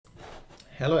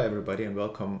Hello everybody and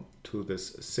welcome to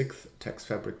this sixth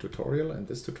TextFabric tutorial. In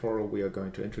this tutorial we are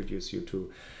going to introduce you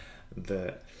to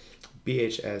the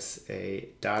BHSA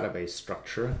database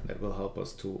structure that will help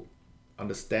us to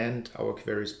understand our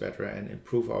queries better and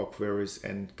improve our queries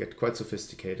and get quite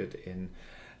sophisticated in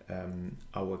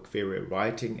our query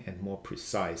writing and more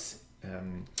precise.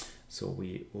 So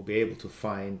we will be able to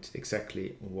find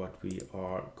exactly what we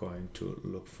are going to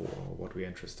look for, or what we're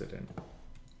interested in.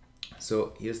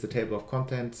 So here's the table of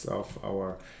contents of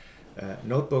our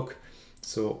notebook.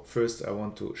 So first I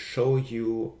want to show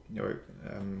you, or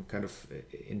kind of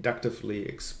inductively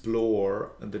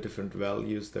explore the different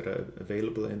values that are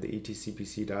available in the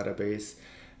ETCPC database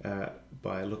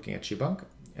by looking at Shebunk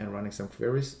and running some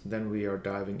queries. Then we are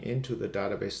diving into the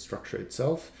database structure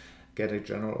itself, get a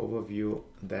general overview,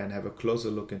 then have a closer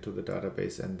look into the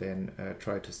database, and then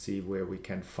try to see where we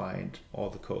can find all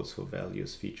the codes for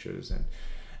values, features, and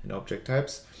object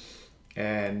types.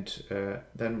 And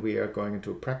then we are going into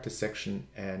a practice section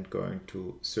and going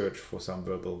to search for some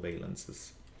verbal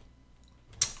valences.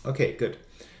 Okay, good.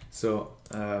 So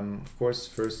of course,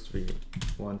 first we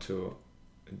want to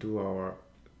do our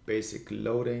basic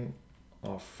loading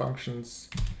of functions,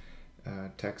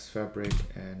 TextFabric,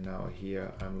 and now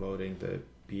here I'm loading the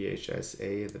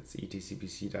BHSA, that's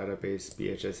ETCPC database,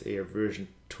 BHSA version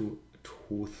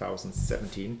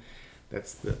 2017.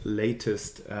 That's the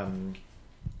latest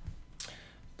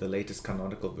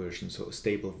canonical version, so a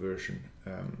stable version,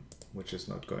 which is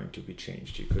not going to be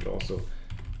changed. You could also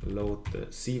load the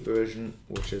C version,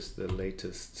 which is the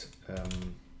latest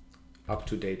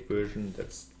up-to-date version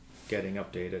that's getting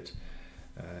updated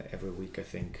every week, I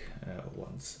think,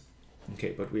 once.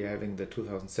 Okay, but we're having the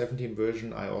 2017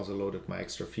 version. I also loaded my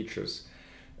extra features.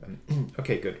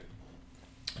 Okay, good.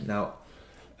 Now,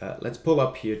 let's pull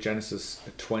up here Genesis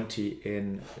 20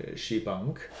 in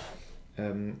Shebunk.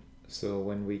 So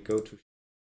when we go to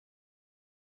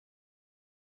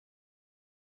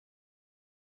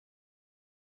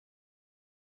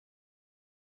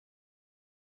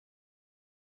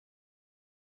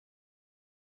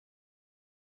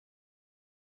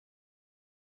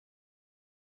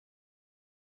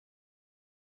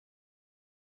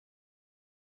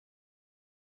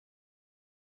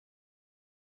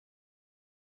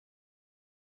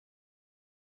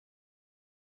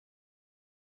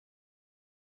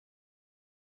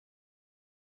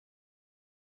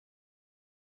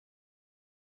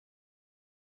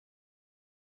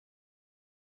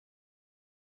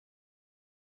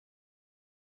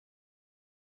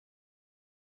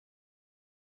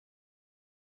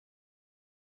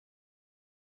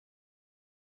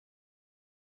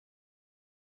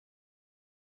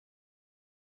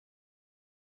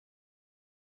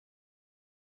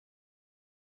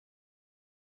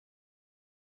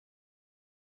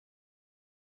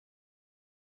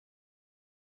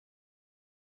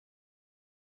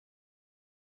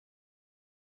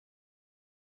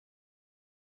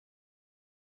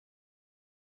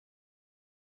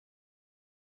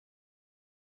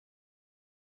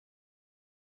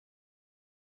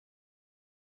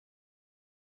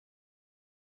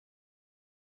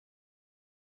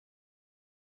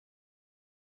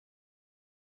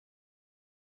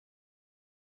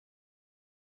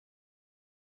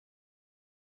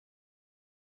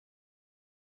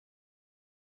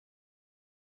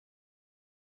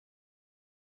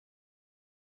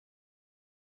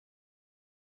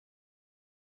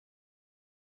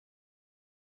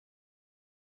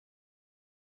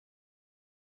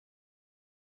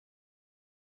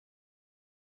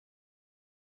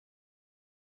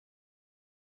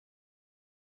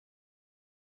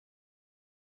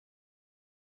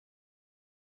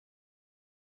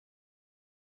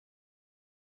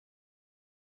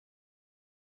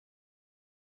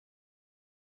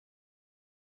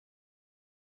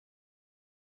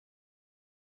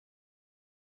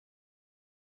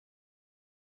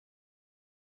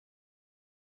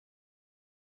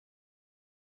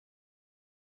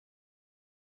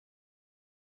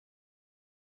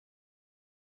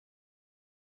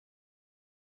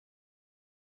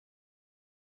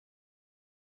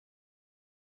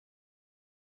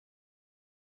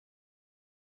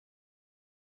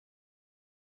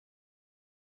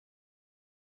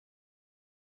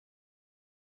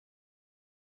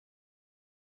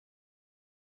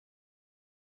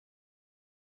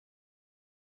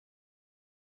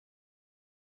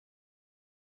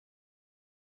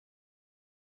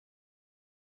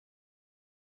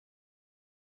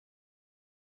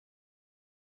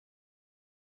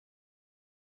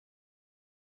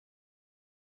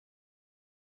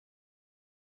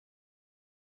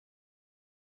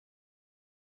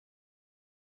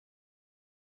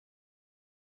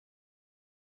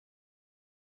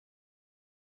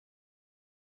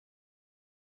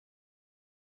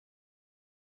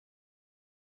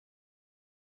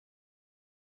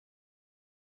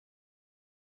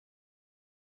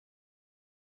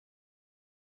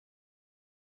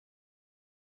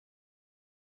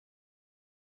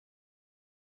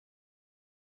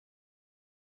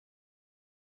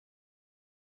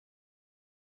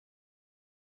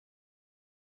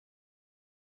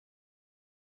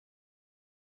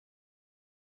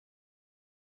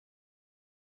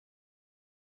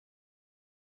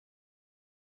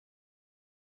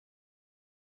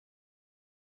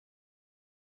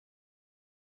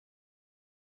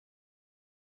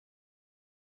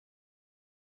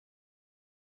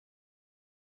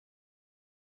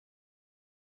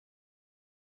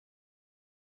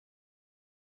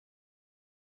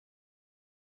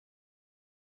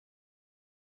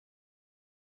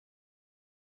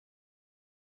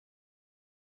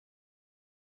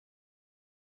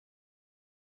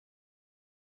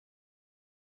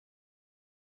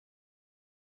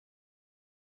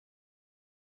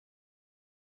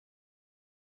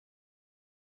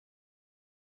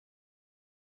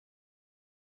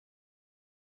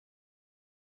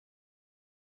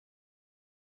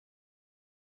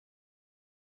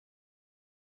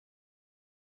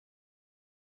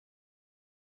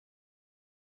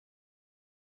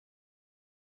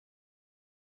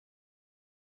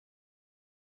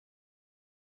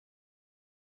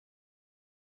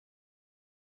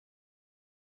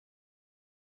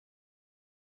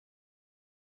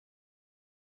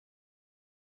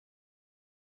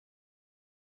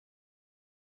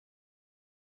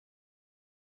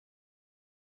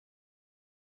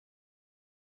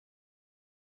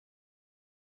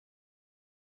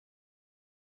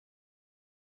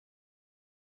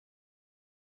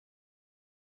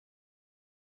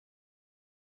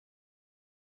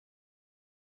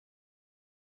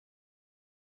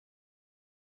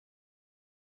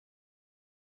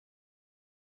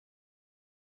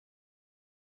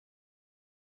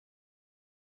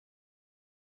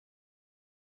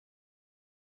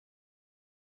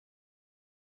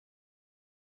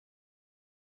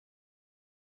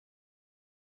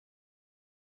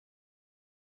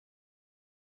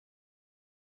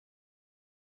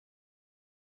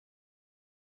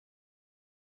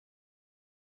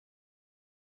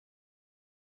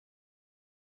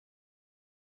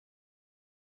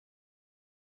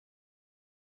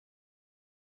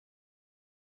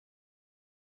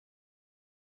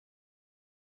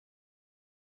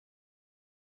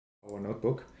our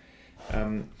notebook.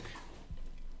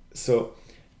 So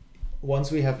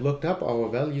once we have looked up our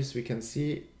values, we can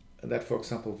see that, for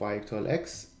example, y equal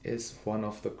x is one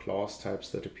of the clause types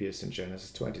that appears in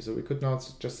Genesis 20. So we could now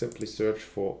just simply search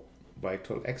for y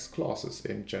equal x clauses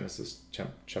in Genesis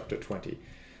chapter 20.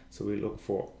 So we look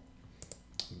for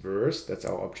verse, that's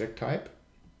our object type,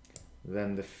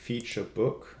 then the feature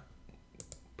book,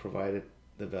 provided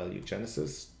the value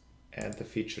Genesis, and the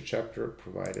feature chapter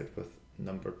provided with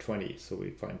number 20. So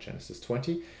we find Genesis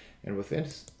 20, and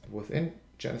within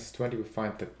Genesis 20 we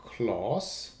find the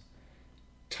clause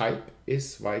type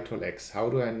is y equal x. How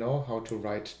do I know how to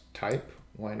write type?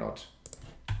 Why not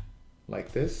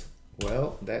like this?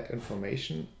 Well, that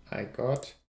information I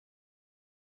got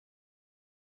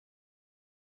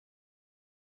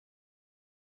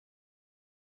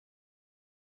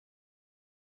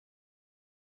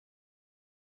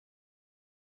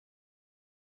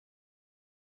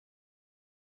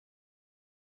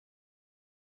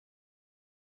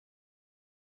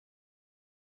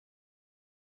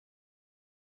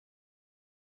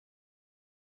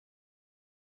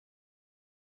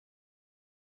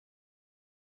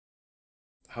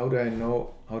how do I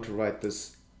know how to write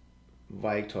this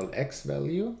y equal x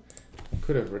value? I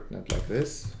could have written it like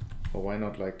this, or why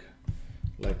not like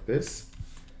this?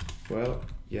 Well,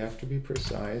 you have to be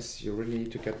precise. You really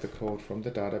need to get the code from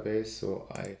the database. So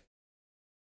I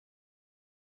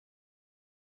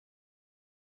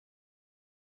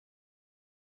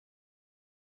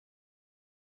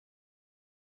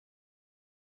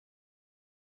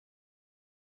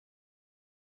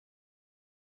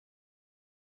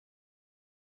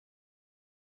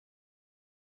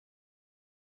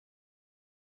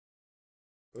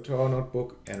go to our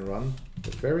notebook and run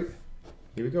the query.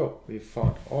 Here we go. We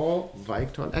found all y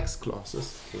equal x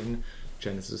clauses in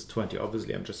Genesis 20.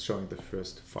 Obviously, I'm just showing the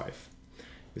first 5.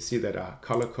 You see that I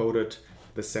color-coded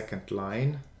the second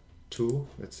line, 2,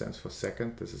 that stands for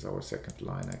second. This is our second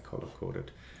line. I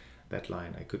color-coded that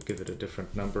line. I could give it a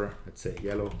different number. Let's say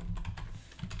yellow.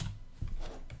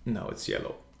 Now it's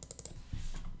yellow.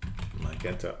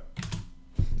 Magenta.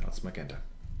 Now it's magenta.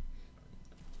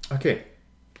 Okay.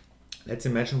 Let's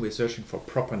imagine we're searching for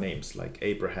proper names like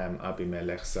Abraham,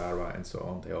 Abimelech, Sarah, and so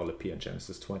on. They all appear in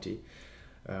Genesis 20.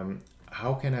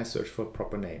 How can I search for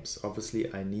proper names?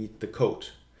 Obviously, I need the code.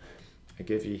 I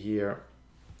give you here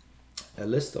a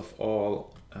list of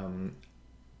all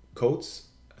codes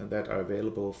that are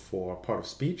available for part of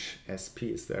speech. SP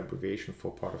is the abbreviation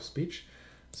for part of speech.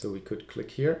 So we could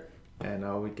click here, and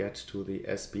now we get to the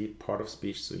SP part of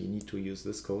speech. So you need to use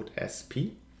this code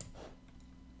SP.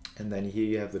 And then here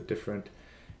you have the different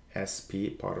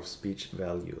SP part of speech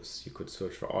values. You could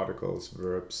search for articles,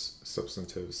 verbs,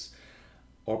 substantives,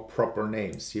 or proper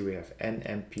names. Here we have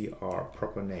NMPR,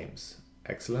 proper names.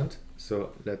 Excellent.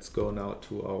 So let's go now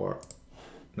to our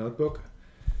notebook.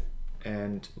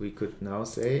 And we could now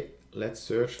say, let's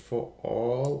search for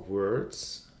all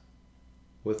words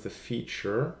with the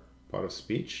feature part of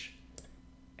speech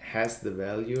has the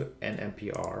value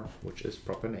NMPR, which is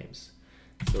proper names.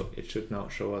 So it should now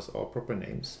show us all proper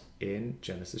names in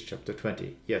Genesis chapter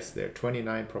 20. Yes, there are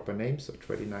 29 proper names, so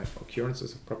 29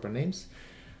 occurrences of proper names.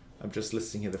 I'm just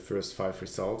listing here the first 5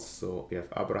 results. So we have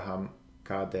Abraham,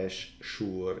 Kadesh,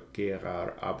 Shur,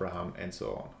 Gerar, Abraham, and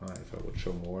so on. If I would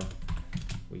show more,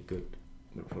 we would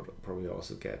probably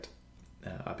also get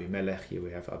Abimelech. Here we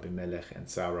have Abimelech and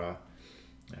Sarah.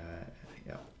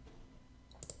 Yeah.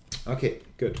 Okay,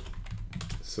 good.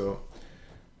 So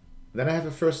then I have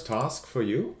a first task for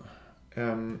you.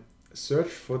 Search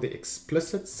for the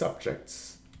explicit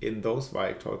subjects in those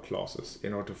vital clauses.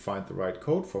 In order to find the right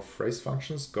code for phrase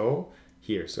functions, go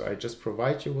here. So I just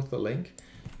provide you with the link.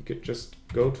 You could just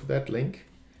go to that link,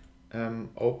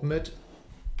 open it,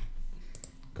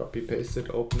 copy paste it,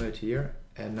 open it here.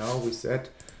 And now we said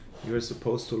you're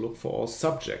supposed to look for all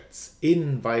subjects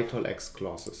in vital X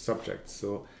clauses, subjects.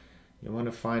 So you want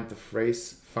to find the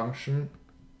phrase function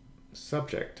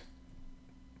subject.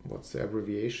 What's the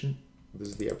abbreviation? This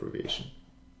is the abbreviation.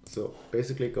 So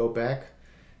basically go back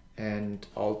and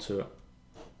alter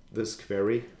this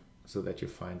query so that you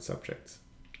find subjects.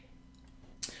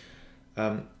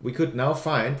 We could now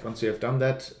find, once we have done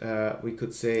that, we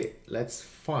could say, let's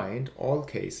find all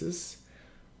cases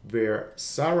where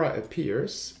Sarah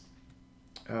appears,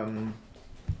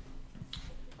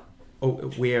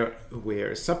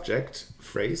 where subject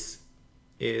phrase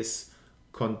is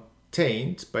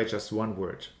contained by just one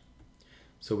word.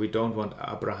 So we don't want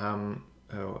Abraham,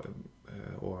 we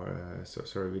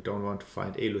don't want to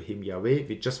find Elohim Yahweh.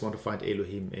 We just want to find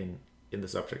Elohim in the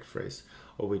subject phrase.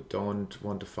 Or we don't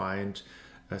want to find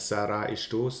Sarah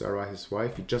Ishto, Sarah his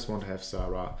wife. We just want to have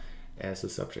Sarah as a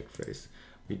subject phrase.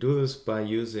 We do this by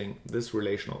using this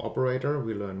relational operator.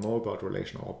 We learn more about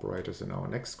relational operators in our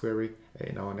next query,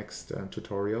 in our next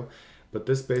tutorial. But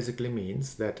this basically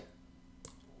means that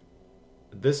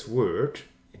this word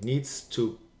needs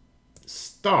to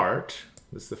start,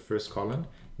 this is the first column,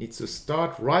 needs to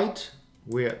start right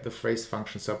where the phrase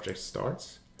function subject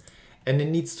starts, and it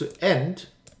needs to end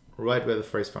right where the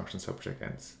phrase function subject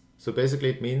ends. So basically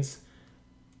it means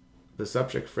the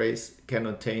subject phrase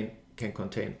can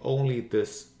contain only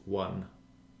this one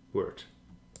word.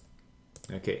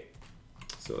 Okay,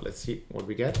 so let's see what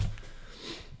we get.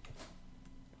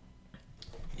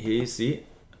 Here you see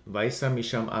Vaisa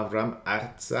Misham Avram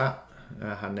Arza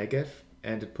HaNegev,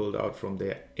 and it pulled out from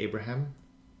there Abraham,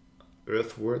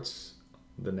 earthwards,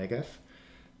 the Negev,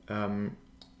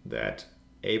 that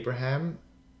Abraham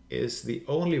is the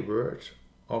only word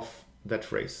of that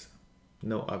phrase.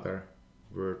 No other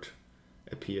word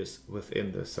appears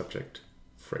within the subject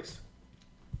phrase.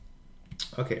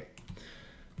 Okay,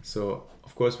 so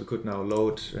of course we could now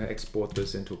export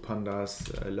this into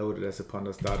pandas, load it as a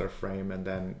pandas data frame, and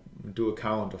then do a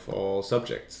count of all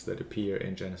subjects that appear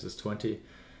in Genesis 20.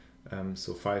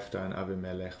 So 5 times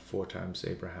Abimelech, 4 times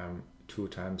Abraham, 2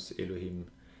 times Elohim.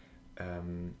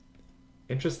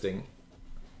 Interesting,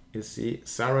 you see,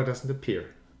 Sarah doesn't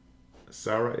appear.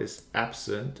 Sarah is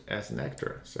absent as an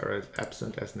actor. Sarah is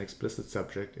absent as an explicit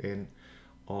subject in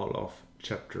all of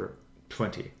chapter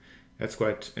 20. That's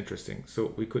quite interesting.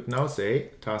 So we could now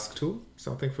say, task 2,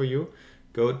 something for you.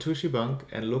 Go to Shibang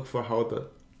and look for how the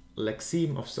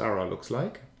lexeme of Sarah looks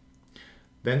like.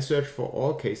 Then search for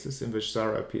all cases in which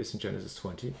Sarah appears in Genesis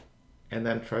 20. And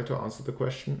then try to answer the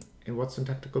question, in what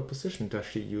syntactical position does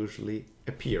she usually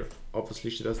appear?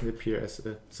 Obviously, she doesn't appear as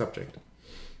a subject,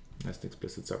 as an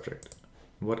explicit subject.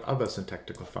 What other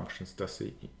syntactical functions does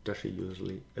she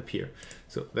usually appear?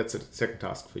 So that's a second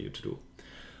task for you to do.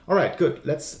 All right, good.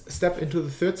 Let's step into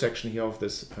the third section here of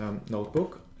this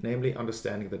notebook, namely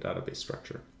understanding the database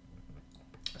structure.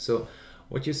 So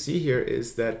what you see here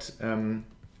is that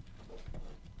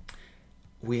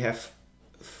we have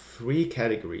 3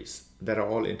 categories that are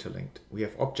all interlinked. We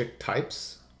have object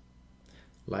types,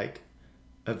 like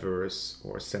a verse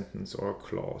or a sentence or a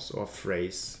clause or a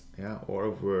phrase, yeah, or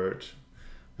a word.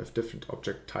 We have different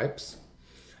object types,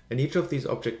 and each of these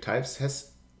object types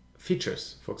has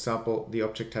features. For example, the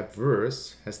object type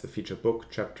verse has the feature book,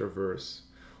 chapter, verse,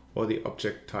 or the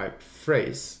object type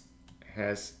phrase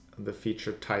has the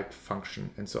feature type,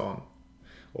 function, and so on.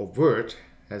 Or word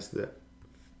has the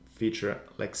feature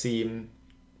lexeme,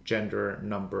 gender,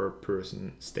 number,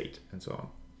 person, state, and so on.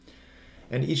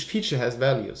 And each feature has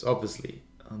values, obviously.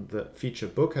 The feature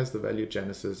book has the value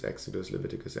Genesis, Exodus,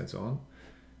 Leviticus, and so on.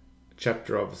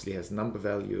 Chapter obviously has number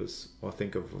values, or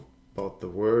think about the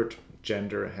word.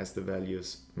 Gender has the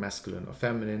values masculine or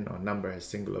feminine, or number has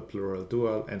singular, plural,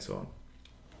 dual, and so on.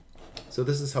 So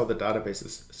this is how the database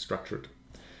is structured.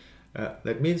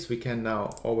 That means we can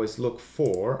now always look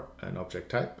for an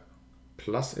object type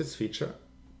plus its feature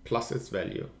plus its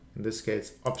value. In this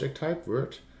case, object type,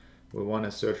 word. We want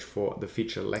to search for the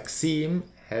feature lexeme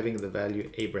having the value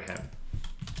Abraham.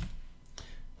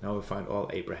 Now we find all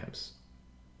Abrahams.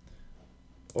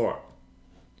 Or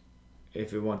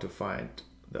if we want to find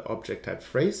the object type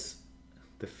phrase,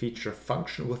 the feature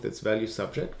function with its value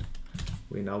subject,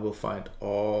 we now will find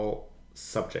all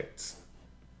subject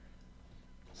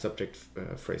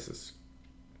phrases.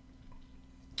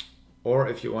 Or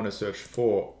if you want to search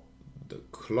for the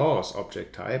clause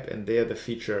object type, and there the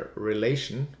feature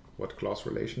relation, what clause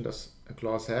relation does a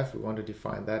clause have? We want to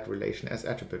define that relation as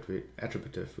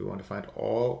attributive. We want to find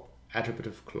all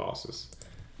attributive clauses.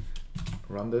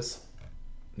 Run this.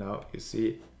 Now you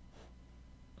see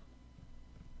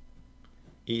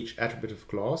each attributive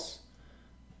clause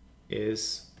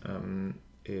is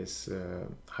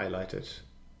highlighted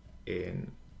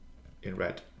in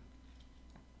red.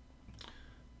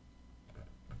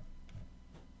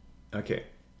 Okay.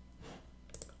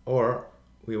 Or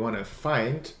we want to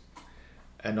find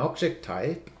an object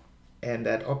type, and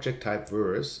that object type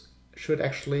verse should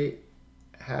actually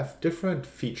have different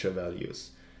feature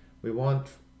values. We want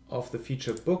of the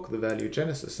feature book the value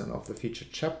Genesis, and of the feature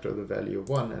chapter the value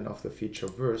 1, and of the feature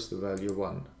verse the value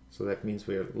 1. So that means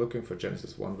we are looking for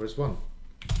Genesis 1 verse 1.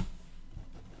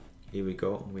 Here we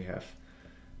go. We have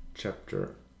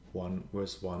chapter 1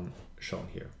 verse 1 shown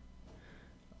here.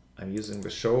 I'm using the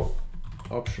show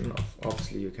option.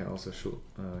 Obviously you can also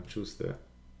choose the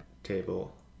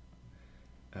table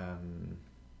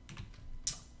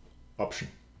option.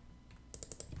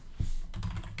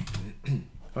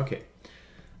 Okay,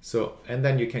 so and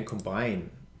then you can combine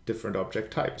different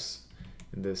object types.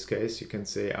 In this case, you can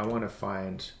say, I want to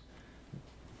find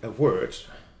a word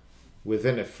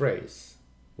within a phrase,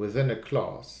 within a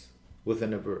clause,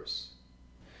 within a verse.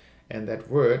 And that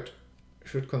word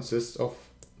should consist of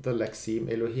the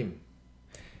lexeme Elohim.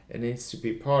 It needs to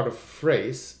be part of a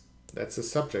phrase, that's a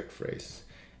subject phrase.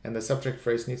 And the subject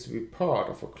phrase needs to be part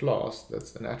of a clause,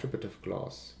 that's an attributive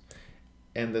clause.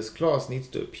 And this clause needs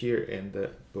to appear in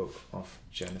the book of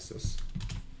Genesis.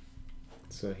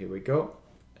 So here we go.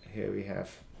 Here we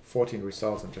have 14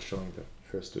 results. I'm just showing the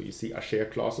first two. You see Asher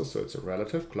clauses, so it's a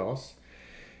relative clause.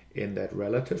 In that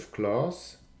relative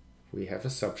clause, we have a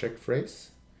subject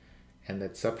phrase. And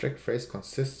that subject phrase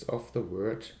consists of the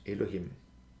word Elohim.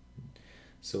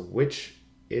 So which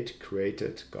it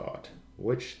created God.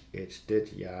 Which it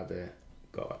did Yahweh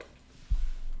God.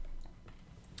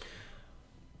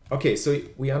 Okay, so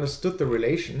we understood the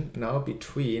relation now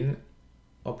between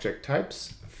object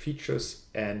types, features,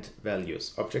 and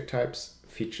values. Object types,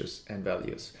 features, and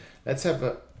values. Let's have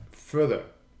a further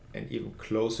and even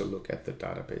closer look at the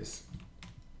database.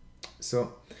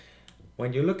 So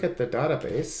when you look at the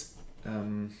database,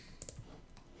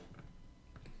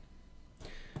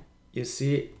 you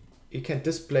see you can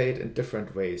display it in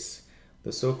different ways.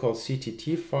 The so-called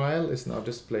CTT file is now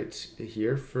displayed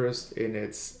here, first in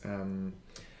its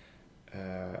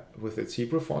with its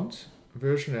Hebrew font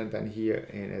version, and then here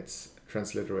in its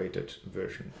transliterated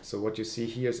version. So what you see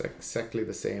here is exactly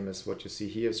the same as what you see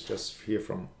here. It's just here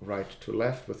from right to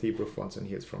left with Hebrew fonts, and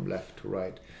here's from left to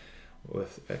right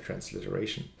with a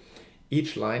transliteration.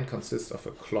 Each line consists of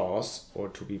a clause, or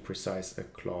to be precise, a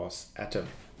clause atom.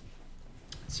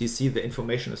 So you see the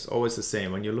information is always the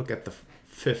same. When you look at the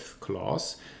fifth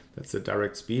clause, that's a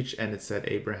direct speech, and it said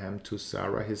Abraham to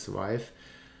Sarah, his wife,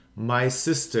 my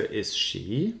sister is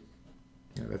she.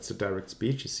 Yeah, that's a direct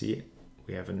speech. You see,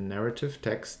 we have a narrative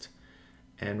text,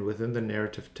 and within the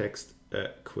narrative text, a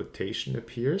quotation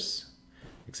appears.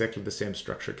 Exactly the same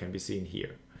structure can be seen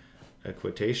here. A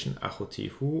quotation, achoti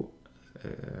hu,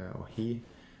 or he,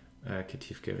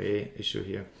 ketif gere, issue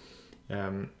here.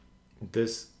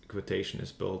 This quotation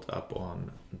is built up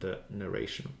on the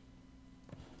narration.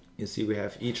 You see, we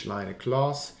have each line a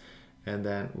clause, and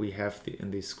then we have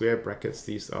in these square brackets,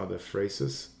 these are the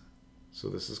phrases. So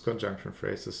this is conjunction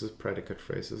phrase, this is predicate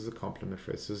phrase, this is a complement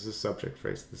phrase, this is a subject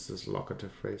phrase, this is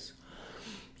locative phrase.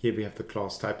 Here we have the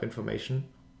clause type information.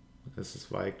 This is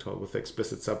Vayiktal with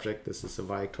explicit subject. This is a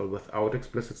Vayiktal without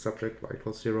explicit subject,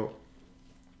 Vayiktal 0.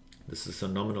 This is a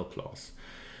nominal clause.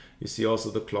 You see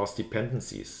also the clause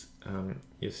dependencies.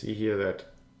 You see here that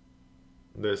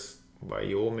this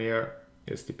Vayomer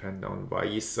is dependent on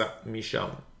Vayisa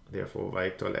Misham. Therefore,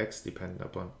 Vayiktal X dependent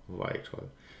upon Vayiktal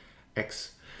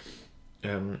X.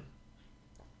 This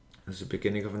is the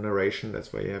beginning of a narration,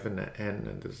 that's why you have an N,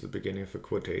 and this is the beginning of a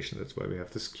quotation, that's why we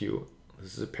have this Q.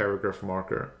 This is a paragraph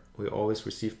marker. We always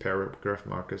receive paragraph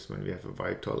markers when we have a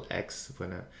Vayiktal X,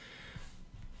 when a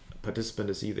participant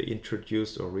is either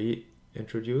introduced or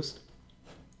reintroduced.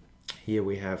 Here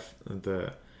we have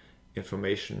the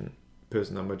information,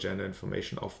 person, number, gender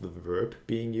information of the verb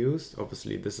being used.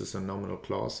 Obviously, this is a nominal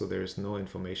clause, so there is no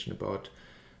information about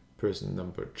person,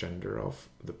 number, gender of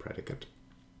the predicate.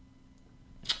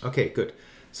 Okay, good.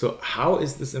 So how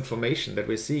is this information that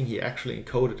we're seeing here actually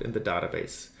encoded in the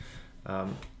database?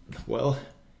 Well,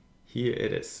 here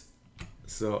it is.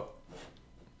 So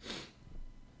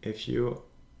if you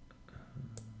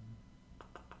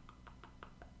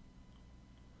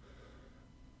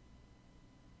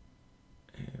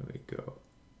here we go.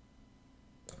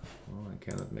 Oh, I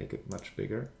cannot make it much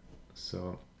bigger.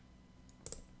 So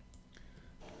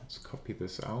let's copy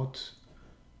this out.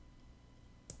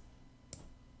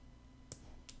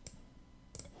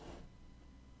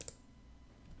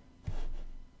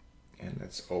 And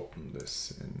let's open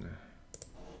this in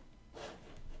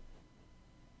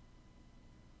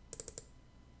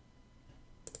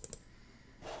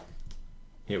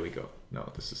here we go.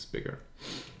 Now this is bigger.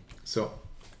 So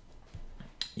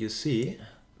you see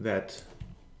that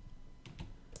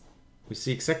we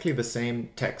see exactly the same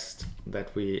text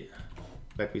that we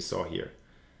saw here.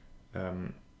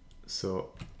 So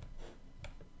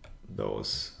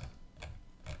those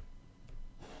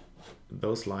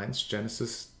lines,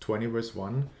 Genesis 20 verse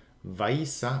 1,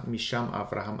 Vayisa Misham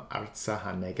Avraham Arza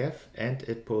HaNegev, and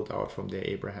it pulled out from there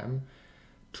Abraham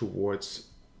towards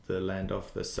the land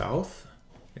of the south,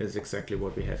 is exactly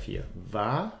what we have here.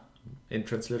 Va, in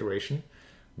transliteration,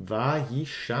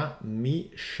 Vayisha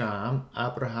Misham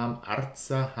Abraham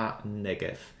Arza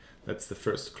HaNegev. That's the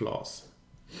first clause.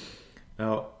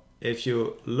 Now, if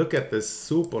you look at this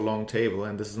super long table,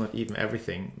 and this is not even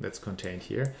everything that's contained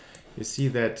here, you see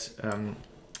that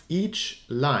each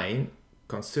line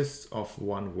consists of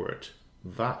one word.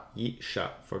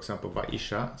 Vaisha, for example,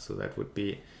 Vaisha, so that would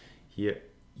be here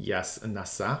Yas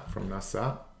Nasa from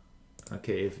Nasa.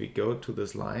 Okay, if we go to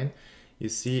this line, you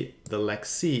see the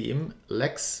lexeme.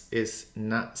 Lex is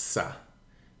Nasa.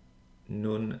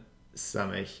 Nun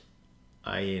Samech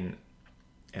Ain.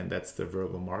 And that's the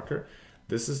verbal marker.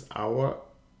 This is our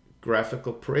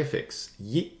graphical prefix,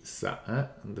 Yisa.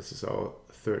 And this is our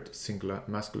third singular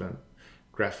masculine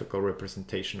graphical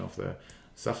representation of the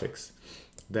suffix.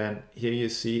 Then here you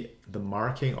see the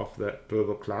marking of the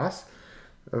verbal class,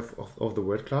 of the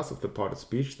word class, of the part of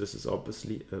speech. This is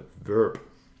obviously a verb.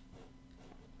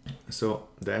 So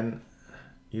then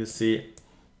you see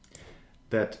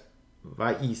that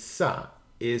Vaisa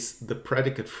is the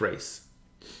predicate phrase.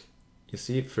 You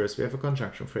see, first we have a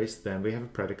conjunction phrase, then we have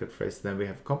a predicate phrase, then we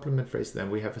have a complement phrase, then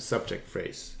we have a subject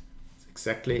phrase. It's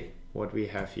exactly what we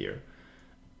have here.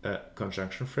 A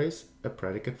conjunction phrase, a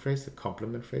predicate phrase, a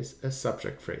complement phrase, a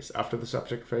subject phrase. After the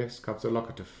subject phrase comes a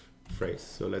locative phrase.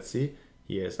 So let's see,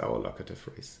 here is our locative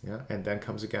phrase. Yeah? And then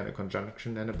comes again a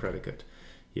conjunction and a predicate.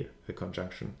 Here, a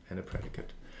conjunction and a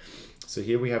predicate. So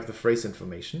here we have the phrase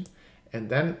information. And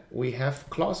then we have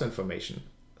clause information.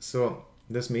 So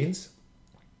this means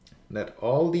that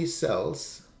all these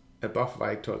cells above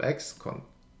Victol X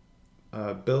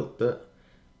build the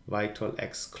Victol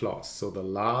X clause. So the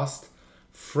last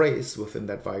phrase within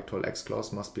that Victol X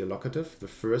clause must be a locative. The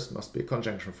first must be a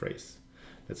conjunction phrase.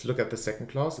 Let's look at the second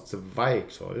clause. It's a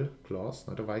Victol clause,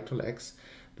 not a Victol X.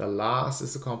 The last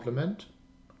is a complement.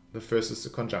 The first is the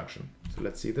conjunction. So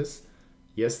let's see this.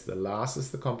 Yes, the last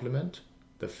is the complement.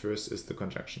 The first is the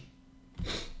conjunction.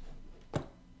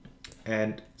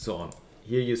 And so on.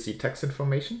 Here you see text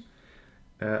information.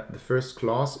 The first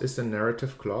clause is a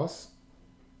narrative clause.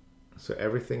 So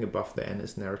everything above the N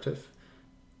is narrative.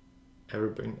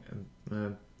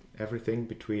 Everything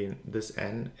between this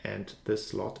N and this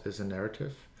slot is a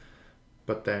narrative.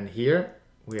 But then here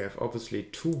we have obviously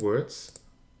two words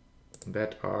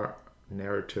that are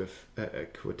narrative, a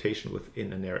quotation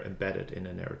within embedded in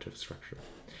a narrative structure.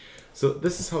 So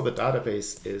this is how the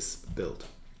database is built.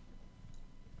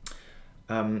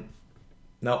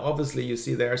 Now, obviously, you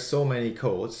see there are so many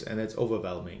codes and it's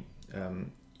overwhelming.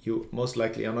 You most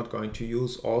likely are not going to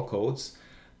use all codes,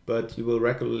 but you will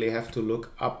regularly have to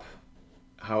look up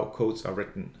how codes are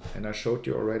written. And I showed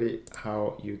you already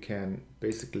how you can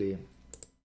basically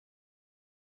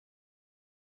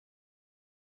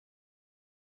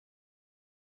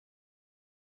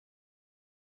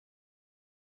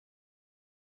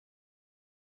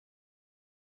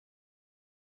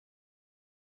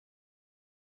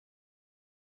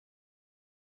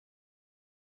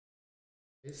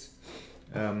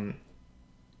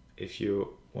if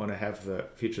you want to have the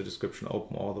feature description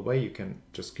open all the way, you can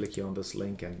just click here on this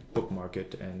link and bookmark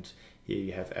it, and here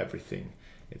you have everything.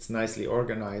 It's nicely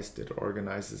organized. It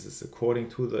organizes this according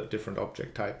to the different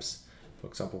object types. For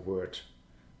example, Word.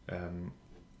 You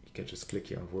can just click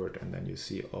here on Word and then you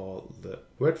see all the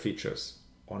word features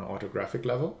on an orthographic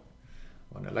level,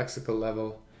 on a lexical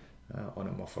level, on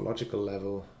a morphological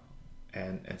level,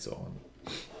 and so on.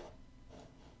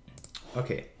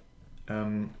 Okay.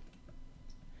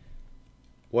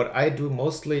 What I do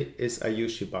mostly is I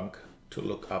use Shebunk to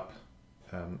look up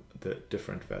the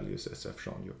different values as I've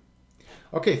shown you.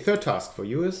 Okay, third task for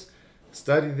you is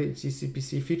study the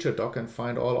GCPC feature doc and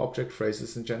find all object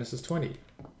phrases in Genesis 20.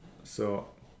 So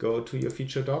go to your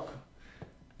feature doc,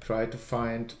 try to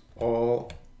find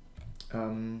all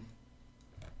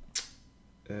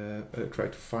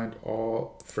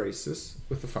phrases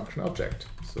with the function object.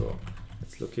 So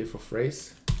let's look here for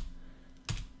phrase.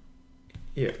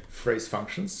 Here, phrase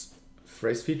functions,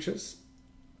 phrase features,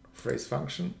 phrase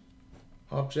function,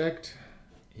 object.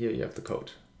 Here you have the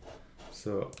code.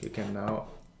 So you can now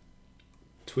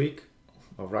tweak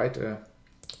or write a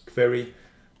query.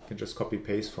 You can just copy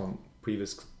paste from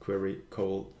previous query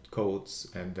codes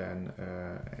and then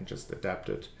and just adapt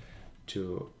it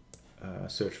to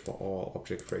search for all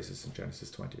object phrases in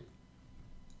Genesis 20.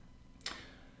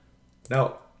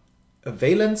 Now,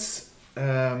 valence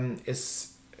is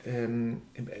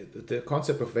the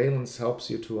concept of valence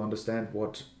helps you to understand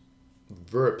what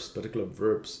verbs, particular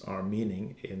verbs, are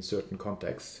meaning in certain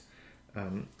contexts.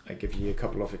 I give you a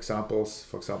couple of examples.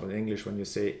 For example, in English, when you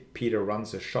say Peter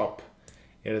runs a shop,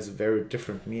 it has a very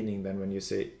different meaning than when you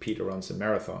say Peter runs a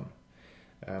marathon.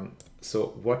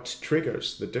 So what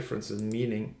triggers the difference in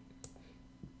meaning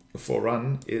for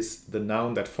run is the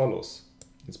noun that follows.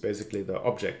 It's basically the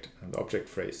object and the object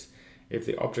phrase. If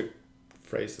the object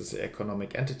phrase is an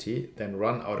economic entity, then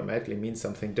run automatically means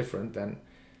something different than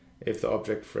if the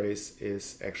object phrase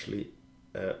is actually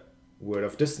a word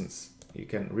of distance. You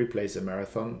can replace a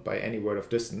marathon by any word of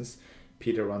distance.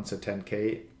 Peter runs a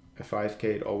 10K, a 5K,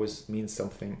 it always means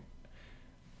something.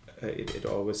 It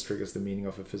always triggers the meaning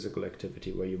of a physical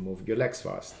activity where you move your legs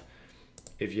fast.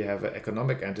 If you have an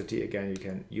economic entity, again, you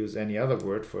can use any other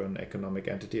word for an economic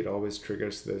entity. It always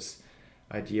triggers this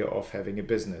idea of having a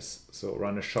business. So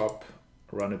run a shop,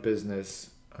 run a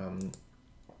business, run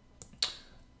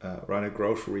a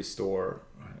grocery store.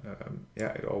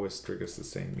 Yeah, it always triggers the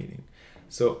same meaning.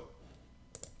 So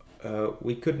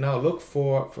we could now look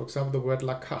for example, the word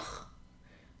lakach.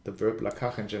 The verb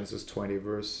lakach in Genesis 20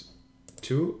 verse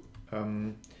 2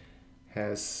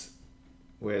 has,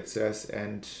 where it says,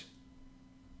 and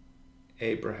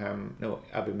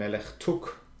Abimelech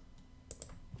took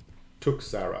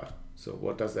Sarah. So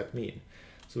what does that mean?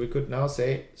 So we could now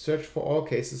say, search for all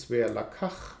cases where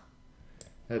lakach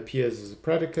appears as a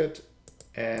predicate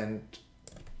and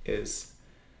is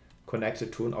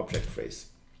connected to an object phrase.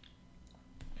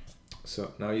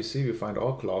 So now you see we find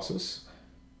all clauses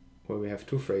where we have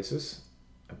two phrases,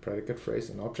 a predicate phrase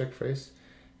and object phrase,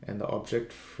 and the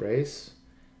object phrase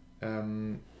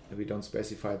we don't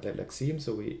specify that lexeme,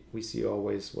 so we see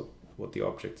always what the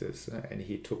object is. And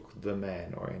he took the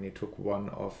man, or and he took one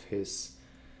of his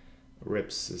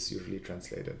ribs is usually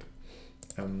translated.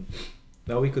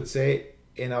 Now we could say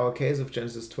in our case of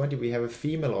Genesis 20 we have a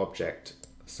female object.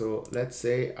 So let's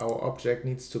say our object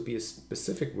needs to be a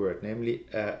specific word, namely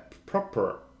a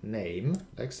proper name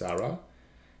like Sarah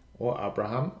or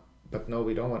Abraham. But no,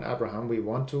 we don't want Abraham. We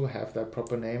want to have that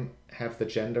proper name have the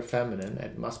gender feminine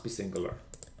and must be singular.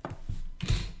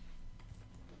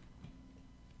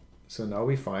 So now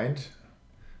we find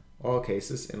all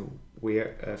cases in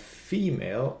where a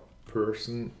female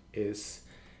person is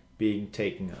being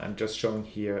taken. I'm just showing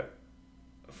here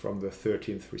from the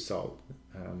 13th result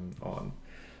on.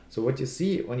 So what you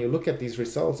see when you look at these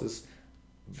results is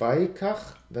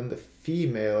Vaikach, then the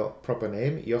female proper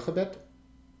name, Yochebed,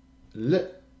 Le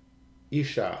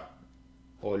Isha,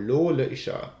 or Lo Le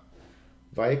Isha.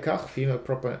 Vaikach, female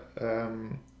proper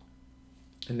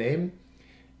name,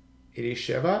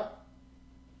 Elisheva,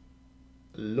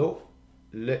 Lo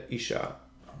Le Isha.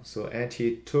 So, and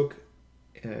he took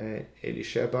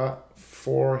Elisheba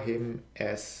for him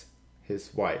as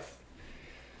his wife.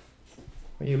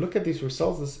 When you look at these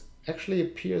results, this actually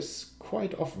appears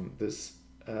quite often, this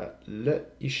Le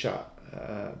Isha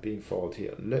being followed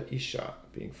here, Le Isha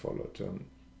being followed.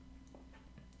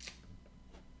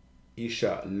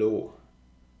 Isha, Lo,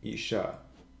 Isha,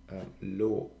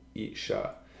 Lo,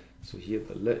 Isha. So here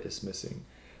the Le is missing,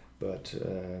 but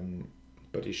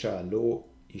Isha, Lo,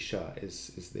 Isha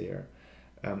is there.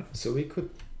 So we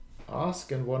could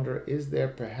ask and wonder, is there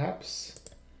perhaps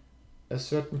a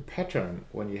certain pattern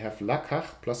when you have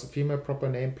lakach plus a female proper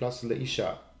name plus Le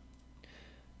Isha?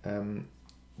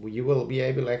 You will be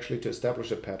able actually to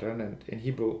establish a pattern, and in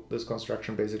Hebrew this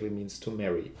construction basically means to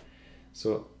marry.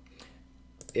 So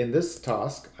in this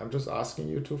task I'm just asking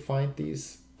you to find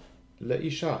these Le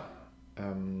Isha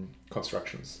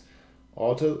constructions.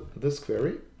 Alter this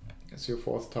query, it's your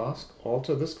fourth task,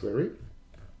 alter this query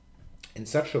in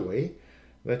such a way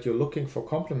that you're looking for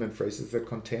complement phrases that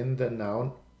contain the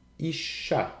noun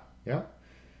Isha, yeah?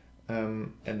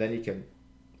 And then you can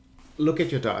look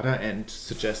at your data and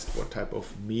suggest what type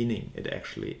of meaning it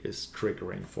actually is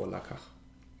triggering for lakach.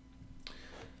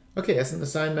 Okay, as an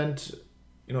assignment,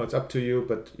 it's up to you,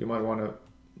 but you might want to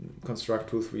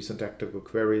construct 2-3 syntactical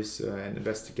queries and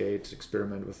investigate,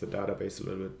 experiment with the database a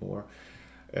little bit more.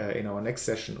 In our next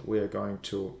session, we are going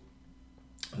to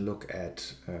look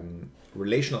at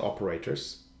relational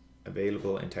operators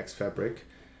available in TextFabric.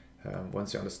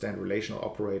 Once you understand relational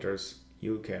operators,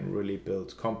 you can really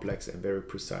build complex and very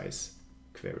precise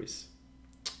queries.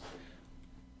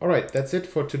 All right, that's it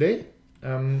for today.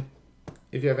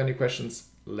 If you have any questions,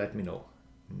 let me know.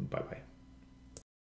 Bye-bye.